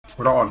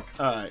with all.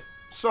 Alright.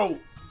 So,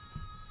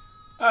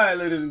 alright,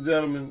 ladies and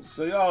gentlemen.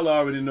 So y'all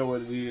already know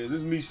what it is.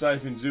 It's me,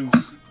 Siphon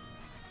Juice.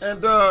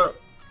 And I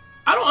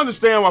don't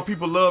understand why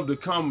people love to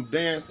come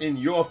dance in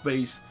your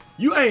face.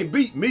 You ain't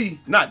beat me,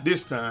 not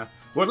this time.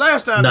 Well,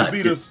 last time they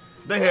beat us,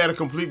 we had a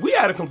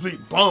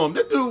complete bomb.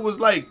 That dude was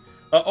like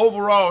an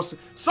overall,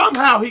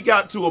 somehow he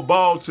got to a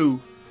ball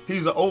two.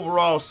 He's an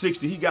overall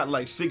 60. He got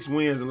like 6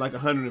 wins and like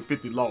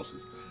 150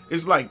 losses.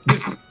 It's like,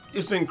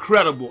 it's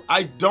incredible.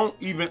 I don't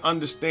even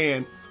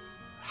understand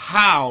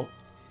how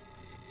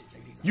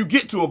you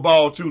get to a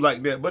ball two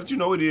like that. But you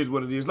know, it is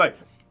what it is. Like,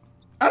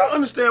 I don't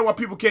understand why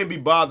people can't be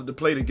bothered to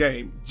play the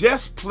game.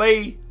 Just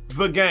play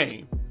the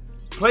game.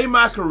 Play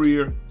my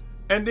career,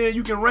 and then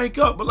you can rank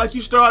up. But like,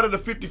 you started at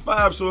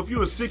 55, so if you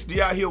were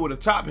 60 out here with a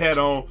top hat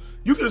on,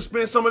 you could have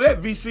spent some of that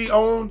VC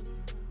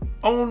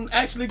on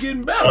actually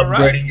getting better,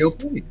 right? Your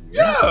play.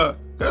 Yeah.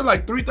 There's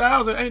like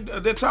 3,000.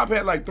 Ain't that top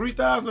hat like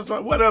 3,000 or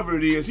something? Whatever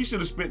it is, he should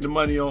have spent the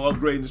money on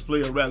upgrading his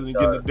player rather than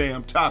getting a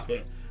damn top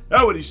hat.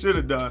 That's what he should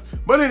have done.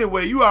 But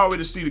anyway, you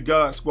already see the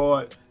God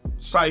Squad,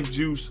 Siph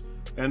Juice,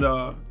 and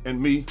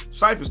me.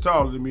 Siph is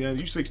taller than me, and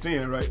you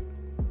 6'10", right?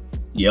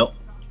 Yep.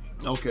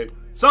 Okay.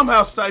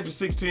 Somehow Siph is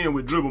 6'10"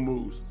 with dribble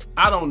moves.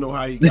 I don't know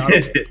how he got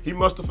him. He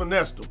must have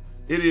finessed him.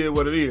 It is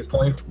what it is.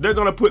 They're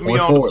gonna put me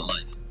on.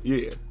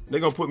 Yeah, they're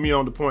gonna put me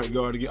on the point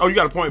guard again. Oh, you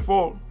got a point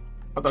forward?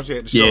 I thought you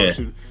had the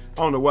sharpshooter. I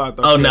don't know why I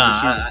thought. Oh no,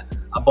 nah,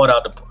 I bought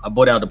out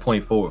the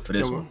point forward for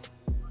this one.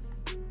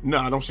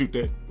 Nah, don't shoot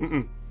that.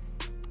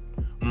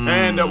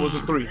 And that was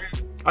a 3.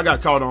 I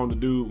got caught on the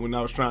dude when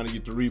I was trying to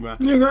get the rebound.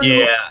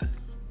 Yeah.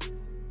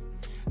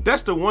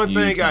 That's the one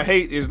thing I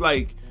hate is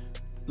like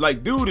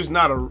dude is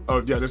not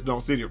yeah, this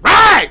don't sit here.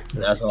 Right!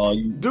 That's all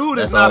you. Dude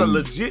is not a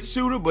legit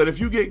shooter, but if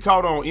you get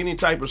caught on any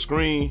type of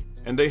screen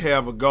and they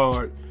have a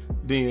guard,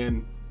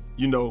 then,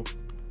 you know,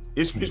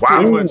 it's pretty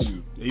much,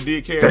 he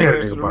did carry the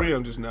ass to the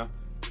rim just now.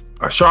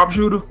 A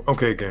sharpshooter?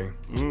 Okay, gang.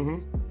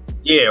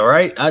 Yeah,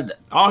 right?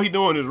 All he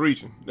doing is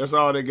reaching. That's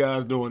all that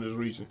guy's doing is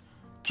reaching.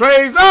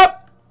 Trey's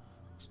up!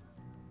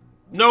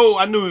 No,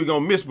 I knew he was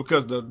going to miss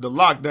because the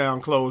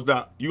lockdown closed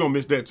out. You going to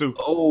miss that too.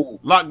 Oh.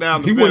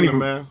 Lockdown the defender,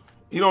 man.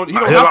 He don't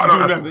have to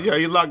do nothing. Yeah,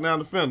 he locked down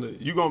the defender.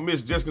 You going to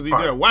miss just because he's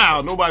there.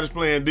 Wow, nobody's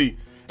playing D.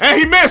 And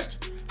he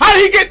missed. How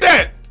did he get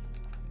that?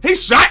 He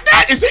shot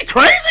that? Is he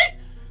crazy?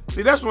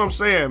 See, that's what I'm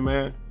saying,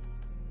 man.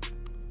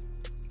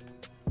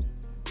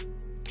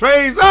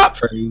 Trey's up.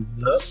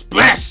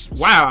 Splash.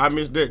 Wow, I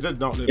missed that. Just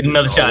don't let get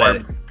another shot at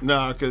it.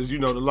 Nah, because you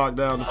know the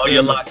lockdown. Oh,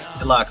 you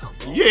locks.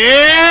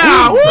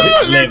 Yeah. Woo,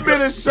 a little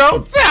bit of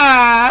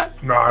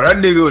showtime. Nah, that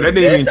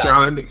nigga ain't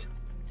challenging.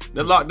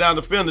 The lockdown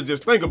defender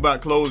just think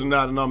about closing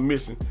out and I'm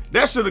missing.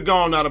 That should have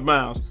gone out of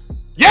bounds.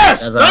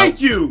 Yes,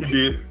 thank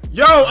you.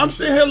 Yo, I'm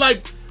sitting here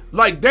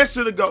like that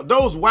should have go.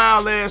 Those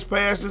wild ass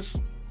passes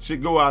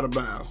should go out of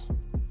bounds.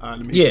 All right,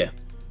 let me hit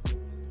you.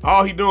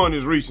 All he doing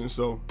is reaching,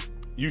 so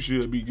you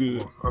should be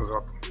good.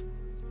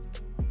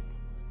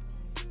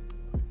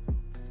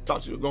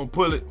 Thought you were gonna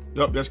pull it.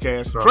 Nope, that's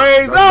cash.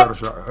 Trey's up.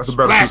 That's a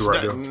better shooter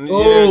right there.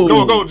 Yeah,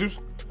 go, Juice.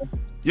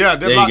 Yeah,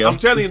 I'm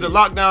telling you, the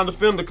lockdown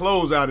defender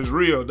closeout is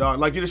real, dog.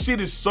 Like, the shit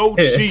is so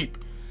cheap.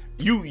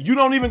 You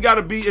don't even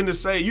gotta be in the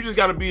same. You just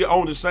gotta be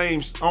on the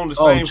same side.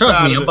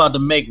 Trust me, I'm about to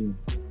make one.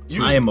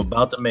 I am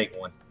about to make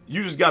one.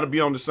 You just gotta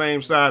be on the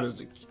same side as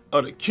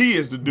the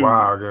kids to do.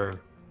 Wow, gang.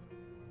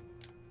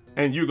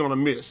 And you're gonna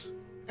miss.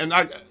 And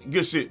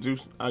good shit,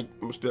 Juice. I'm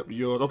gonna step to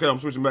yours. Okay, I'm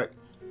switching back.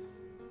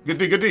 Good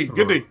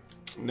D.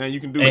 Now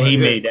you can do it. And he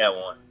made that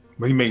one.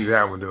 But he made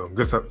that one, though.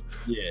 Good stuff.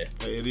 Yeah.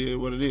 Hey, it is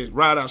what it is.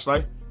 Ride out,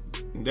 Slice.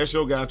 That's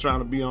your guy trying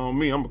to be on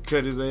me. I'm gonna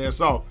cut his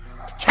ass off.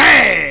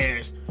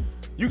 Cash!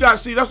 You gotta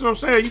see, that's what I'm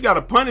saying. You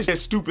gotta punish that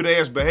stupid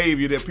ass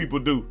behavior that people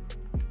do.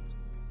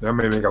 That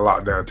may make a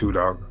lockdown too,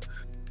 dog.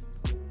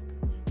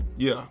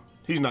 Yeah.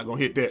 He's not gonna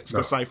hit that.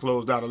 The site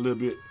closed out a little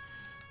bit.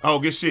 Oh,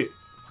 good shit.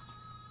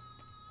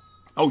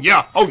 Oh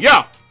yeah.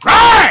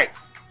 Right!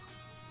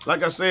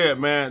 Like I said,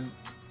 man,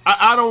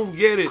 I don't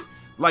get it.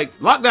 Like,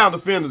 lockdown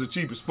defenders are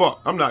cheap as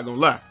fuck. I'm not gonna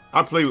lie.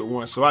 I play with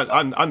one, so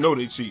I know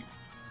they cheap.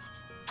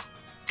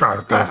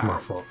 That's my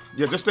fault.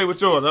 Yeah, just stay with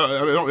yours.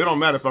 It don't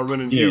matter if I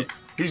run into you.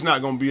 He's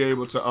not gonna be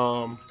able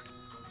to.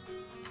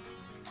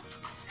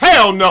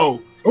 Hell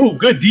no. Oh,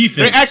 good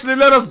defense. They actually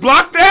let us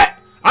block that.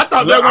 I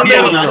thought they were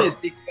gonna.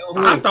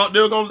 I thought they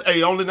were gonna.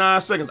 Hey, only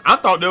 9 seconds. I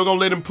thought they were gonna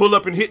let him pull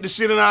up and hit the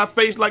shit in our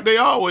face like they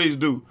always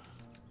do.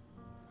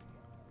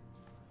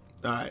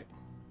 All right.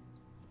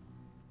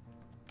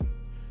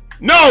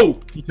 No.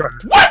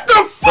 What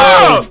the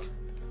fuck?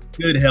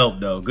 Good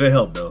help though.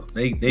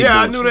 They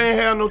I knew they ain't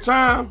had no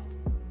time.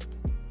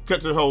 Cut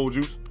to the hole,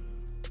 Juice.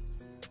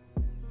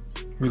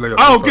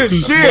 Oh, good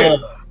shit.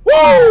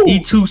 Woo!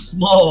 He too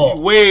small. He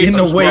way in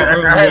too the way.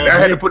 I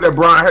had to put that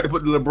Bron. I had to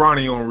put the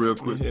LeBron on real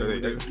quick.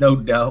 No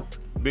doubt.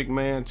 Big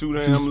man, too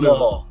damn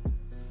little.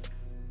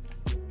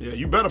 Yeah,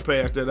 you better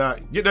pass that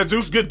out. Get that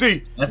Juice. Good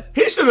D.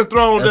 He should have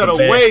thrown that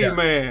away,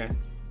 man.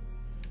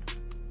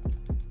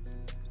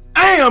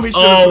 Damn, he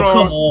should have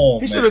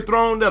thrown. He should have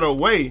thrown that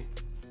away.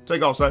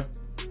 Take off, say.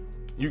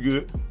 You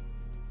good?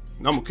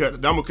 I'm gonna cut it.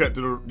 I'm gonna cut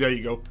to the. There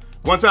you go.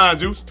 One time,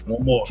 Juice.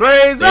 One more.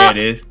 Trays there up.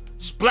 There it is.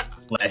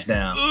 Splash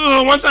down.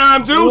 One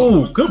time, Juice.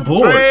 Ooh, good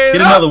board. Trays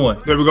Get up. another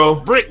one. There we go.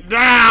 Brick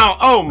down.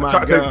 Oh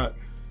my God.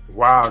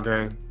 Wow,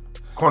 game.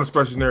 Corner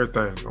special and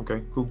everything.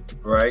 Okay, cool.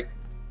 Right.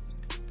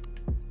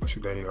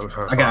 Shoot, I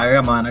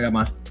got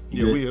mine.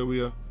 Yeah,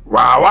 we are.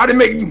 Wow, why they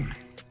make?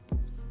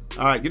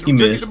 All right, get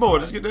the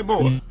board. Let's get that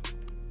board.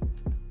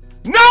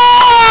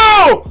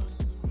 No!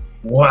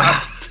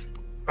 Wow.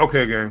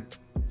 Okay, game.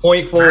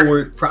 Point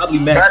forward, probably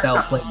maxed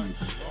out playing.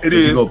 It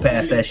is. You go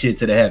past that shit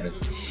to the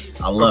heavens.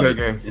 I love it.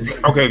 Game.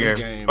 Okay,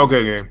 game.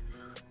 Okay, game.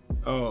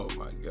 Oh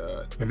my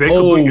God. If they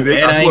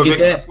complete, I ain't get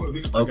that.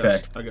 Okay.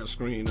 I got a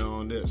screen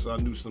on that, so I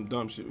knew some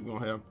dumb shit we're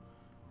gonna have.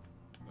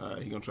 All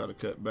right, he gonna try to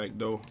cut back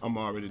though. I'm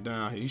already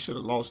down here. He should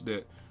have lost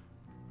that.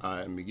 All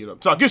right, let me get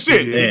up. Talk good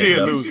shit. Yeah, he did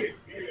lose it.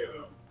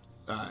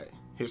 All right,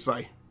 hit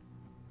sight.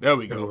 There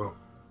we go.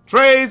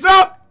 Trays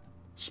up.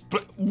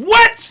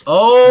 What?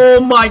 Oh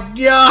my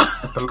God.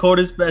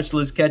 Quarter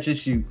specialist, catch and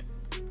shoot.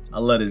 I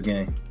love this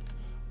game.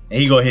 And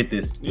he gonna hit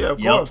this. Yeah,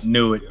 of course.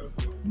 Knew it.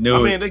 I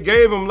mean, they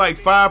gave him like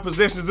 5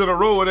 possessions in a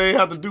row where they didn't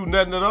have to do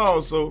nothing at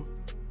all. So.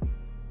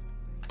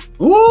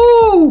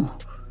 Ooh.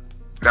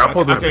 Now I'm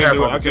supposed to pass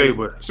off the J,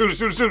 but shoot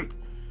it.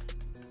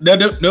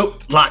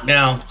 Nope.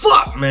 Lockdown.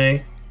 Fuck,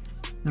 man.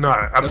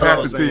 Nah, I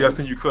passed it to you. I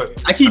seen you cut.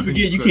 I keep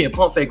forgetting you can't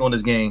pump fake on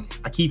this game.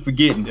 I keep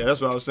forgetting. Yeah,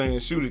 that's what I was saying.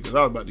 Shoot it, because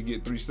I was about to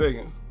get 3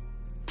 seconds.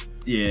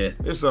 Yeah.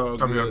 It's all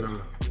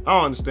good. I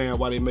don't understand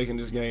why they making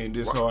this game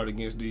this hard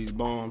against these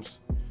bombs.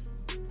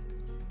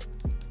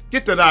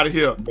 Get that out of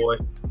here. Boy.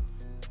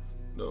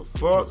 The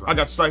fuck? I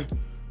got to say.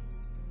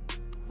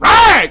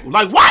 Right!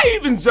 Like, why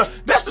even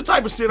just... That's the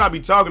type of shit I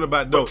be talking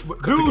about, though.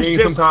 Dudes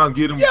just... sometimes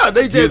get them... Yeah,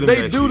 they do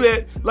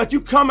that. Like,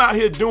 you come out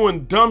here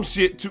doing dumb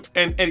shit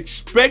and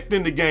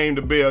expecting the game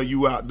to bail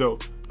you out, though.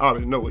 I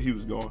already know where he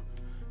was going.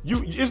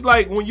 It's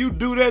like, when you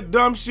do that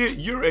dumb shit,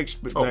 you're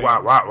expecting... Oh,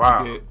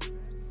 wow.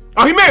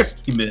 Oh, he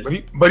missed!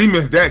 But he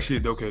missed that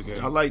shit, though, okay,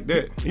 I like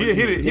that. He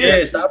hit it.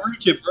 Yeah, stop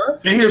reaching, bro.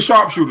 And he a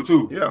sharpshooter,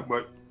 too. Yeah.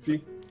 But,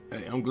 see...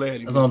 Hey, I'm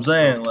glad he That's what I'm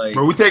saying. Like,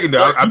 but we take it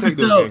down. I take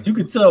those. You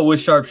can tell what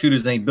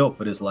sharpshooters ain't built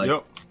for this life.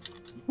 Yep.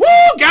 Woo!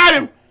 Got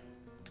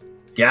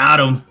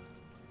him.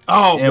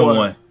 Oh and boy.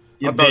 One.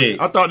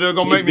 I thought they were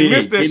gonna make me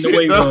miss that shit.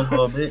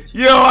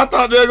 Yo, I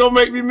thought they were gonna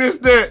make me miss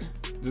that.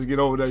 Just get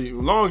over there. As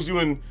long as you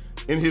in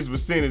his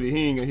vicinity,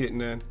 he ain't gonna hit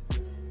nothing.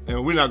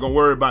 And we're not gonna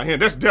worry about him.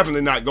 That's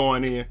definitely not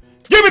going in.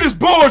 Give me this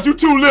board, you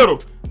too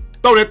little.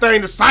 Throw that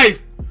thing to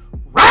safe.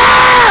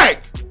 Right!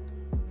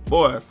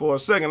 Boy, for a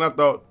second I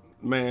thought,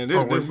 man,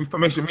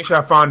 make sure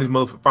I find this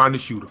motherfucker, find the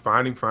shooter.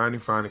 Find him,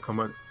 come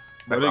on.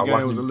 But that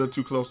game was a little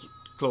too close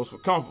for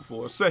comfort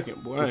for a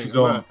second, boy. I ain't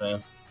gonna lie.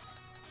 Man?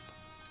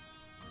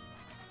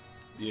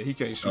 Yeah, he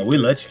can't shoot. We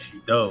let you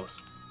shoot those.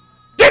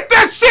 Get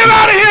that shit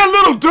out of here,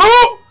 little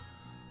dude!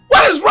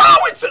 What is wrong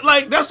with you?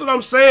 Like, that's what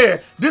I'm saying.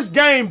 This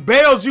game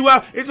bails you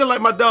out. It's just like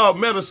my dog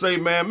Meta say,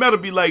 man. Meta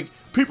be like,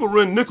 people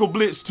run nickel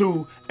blitz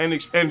too and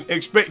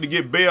expect to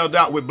get bailed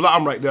out with block.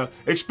 I'm right there.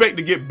 Expect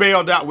to get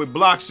bailed out with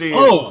block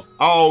shares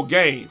all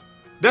game.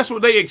 That's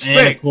what they expect.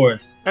 And of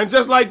course. And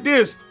just like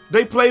this,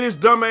 they play this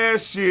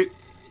dumbass shit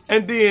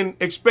and then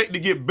expect to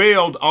get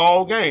bailed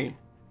all game.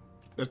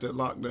 That's that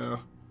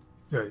lockdown.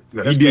 Yeah,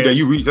 he did that.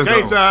 You reach.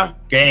 Game time.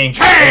 Game.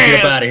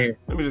 Get out of here.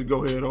 Let me just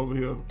go ahead over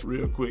here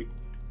real quick.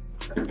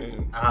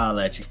 And I'll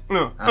let you.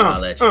 I'll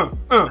let you.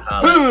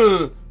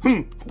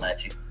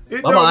 Bye-bye.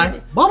 It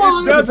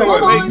doesn't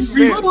make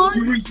sense.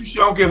 You reach,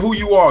 I don't care who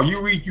you are.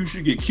 You reach, you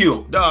should get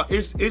killed. Nah,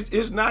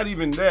 it's not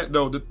even that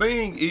though. The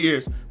thing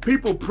is,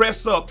 people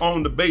press up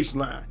on the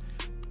baseline,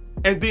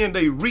 and then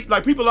they reach.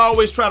 Like people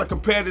always try to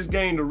compare this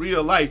game to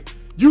real life.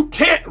 You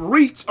can't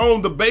reach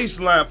on the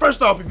baseline.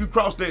 First off, if you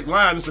cross that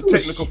line, it's a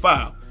technical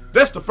foul.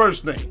 That's the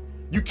first thing.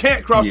 You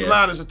can't cross the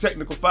line as a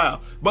technical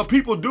foul. But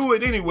people do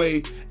it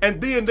anyway,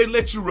 and then they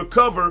let you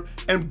recover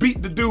and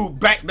beat the dude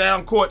back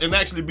down court and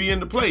actually be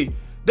in the play.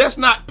 That's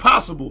not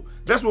possible.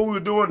 That's what we were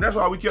doing. That's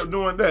why we kept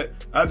doing that.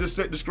 I just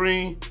set the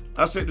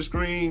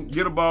screen.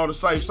 Get a ball to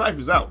Syph. Syph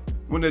is out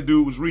when that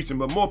dude was reaching.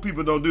 But more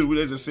people don't do it.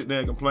 They just sit there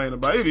and complain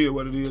about it. It is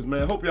what it is,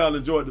 man. Hope y'all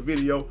enjoyed the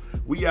video.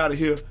 We out of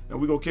here,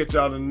 and we going to catch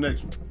y'all in the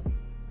next one.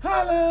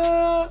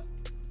 Holla!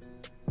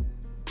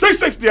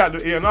 360 out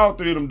the air, and all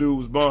 3 of them dudes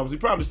was bombs. He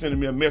probably sending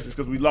me a message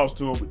because we lost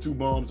to him with 2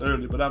 bombs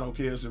early, but I don't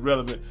care. It's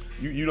irrelevant.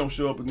 You don't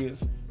show up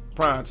against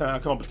prime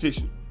time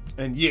competition.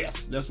 And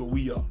yes, that's what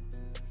we are.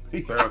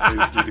 They put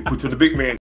you in the big man.